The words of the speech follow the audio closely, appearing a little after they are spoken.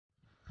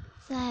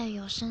在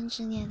有生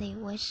之年里，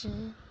我一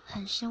直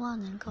很希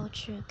望能够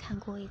去看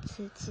过一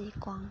次极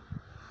光，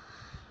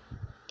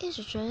一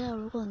直觉得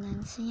如果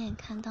能亲眼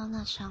看到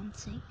那场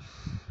景，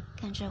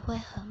感觉会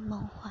很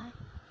梦幻，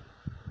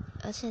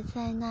而且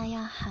在那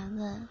样寒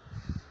冷、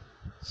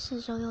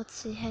四周又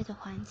漆黑的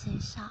环境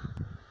下，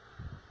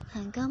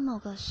很跟某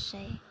个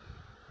谁、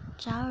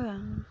家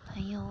人、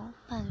朋友、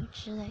伴侣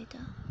之类的，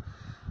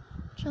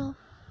就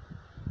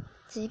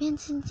即便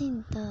静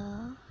静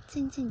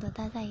的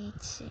待在一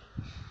起，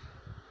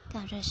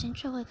感觉心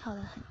却会靠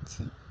得很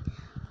近，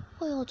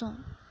会有种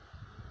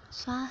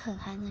虽然很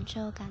寒冷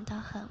却又感到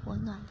很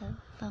温暖的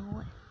氛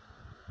围，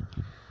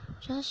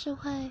觉得是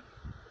会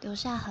留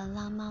下很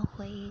浪漫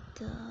回忆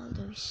的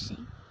旅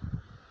行。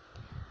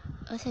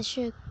而且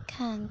去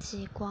看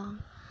极光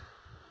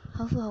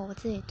很符合我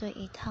自己对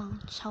一趟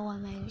超完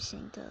美旅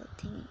行的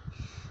定义，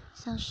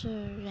像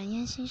是人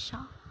烟稀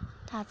少、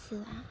大自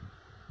然、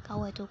高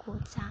纬度国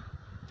家，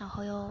然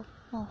后又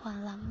梦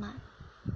幻浪漫。